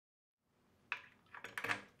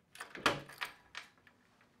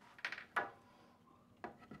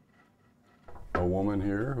a woman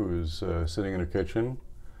here who is sitting in her kitchen,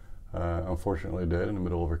 unfortunately dead in the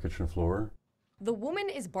middle of her kitchen floor. The woman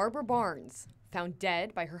is Barbara Barnes, found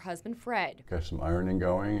dead by her husband Fred. Got some ironing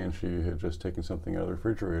going, and she had just taken something out of the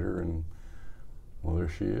refrigerator, and well, there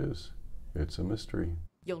she is. It's a mystery.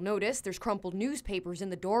 You'll notice there's crumpled newspapers in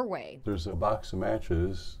the doorway. There's a box of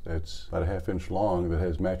matches that's about a half-inch long that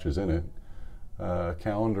has matches in it. A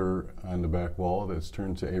calendar on the back wall that's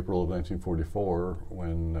turned to April of 1944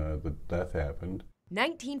 when the death happened.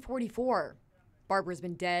 1944. Barbara's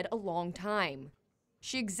been dead a long time.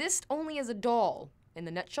 She exists only as a doll in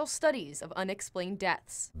the nutshell studies of unexplained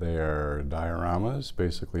deaths. They are dioramas,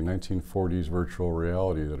 basically 1940s virtual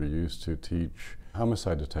reality that are used to teach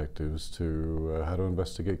homicide detectives to how to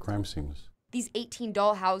investigate crime scenes. These 18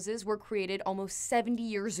 doll houses were created almost 70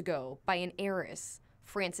 years ago by an heiress,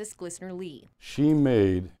 Frances Glissner Lee. She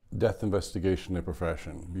made death investigation a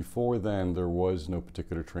profession. Before then, there was no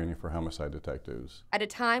particular training for homicide detectives. At a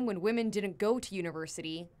time when women didn't go to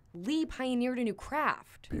university, Lee pioneered a new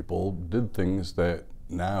craft. People did things that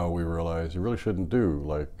now we realize you really shouldn't do,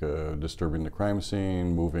 like disturbing the crime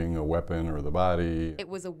scene, moving a weapon or the body. It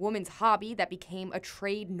was a woman's hobby that became a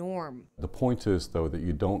trade norm. The point is, though, that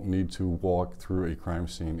you don't need to walk through a crime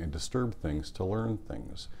scene and disturb things to learn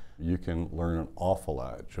things. You can learn an awful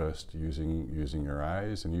lot just using your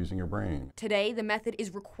eyes and using your brain. Today, the method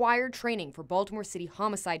is required training for Baltimore City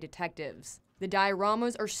homicide detectives. The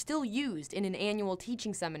dioramas are still used in an annual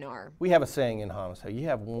teaching seminar. We have a saying in homicide: you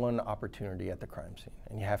have one opportunity at the crime scene,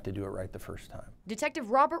 and you have to do it right the first time.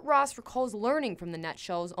 Detective Robert Ross recalls learning from the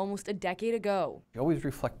nutshells almost a decade ago. You always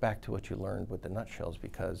reflect back to what you learned with the nutshells,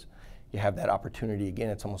 because you have that opportunity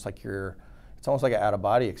again. It's almost like an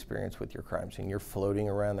out-of-body experience with your crime scene. You're floating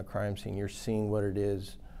around the crime scene. You're seeing what it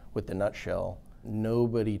is with the nutshell.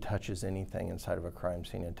 Nobody touches anything inside of a crime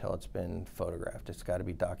scene until it's been photographed. It's got to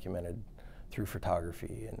be documented through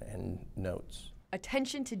photography and notes.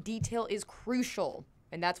 Attention to detail is crucial,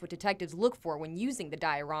 and that's what detectives look for when using the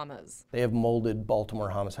dioramas. They have molded Baltimore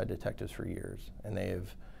homicide detectives for years, and they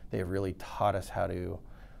have really taught us how to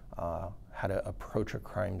approach a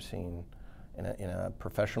crime scene in a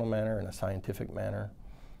professional manner, in a scientific manner.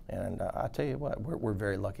 And I tell you what, we're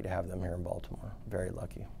very lucky to have them here in Baltimore, very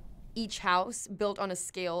lucky. Each house built on a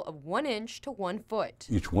scale of 1 inch to 1 foot.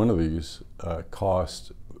 Each one of these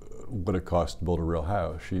cost what it cost to build a real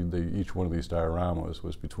house. Each one of these dioramas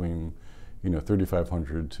was between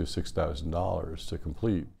 $3,500 to $6,000 to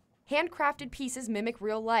complete. Handcrafted pieces mimic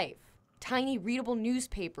real life. Tiny readable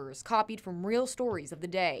newspapers copied from real stories of the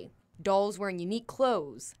day. Dolls wearing unique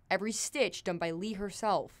clothes, every stitch done by Lee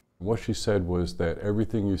herself. What she said was that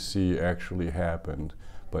everything you see actually happened,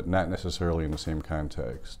 but not necessarily in the same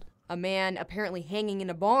context. A man apparently hanging in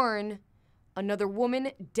a barn, another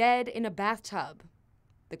woman dead in a bathtub.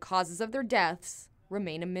 The causes of their deaths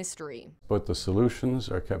remain a mystery. But the solutions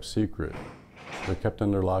are kept secret. They're kept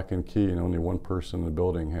under lock and key, and only one person in the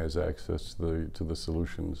building has access to the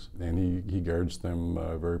solutions. And he guards them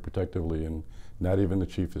very protectively, and not even the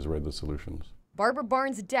chief has read the solutions. Barbara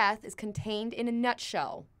Barnes' death is contained in a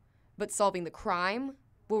nutshell, but solving the crime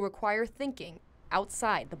will require thinking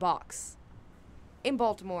outside the box. In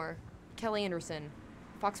Baltimore, Kelly Anderson,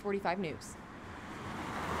 Fox 45 News.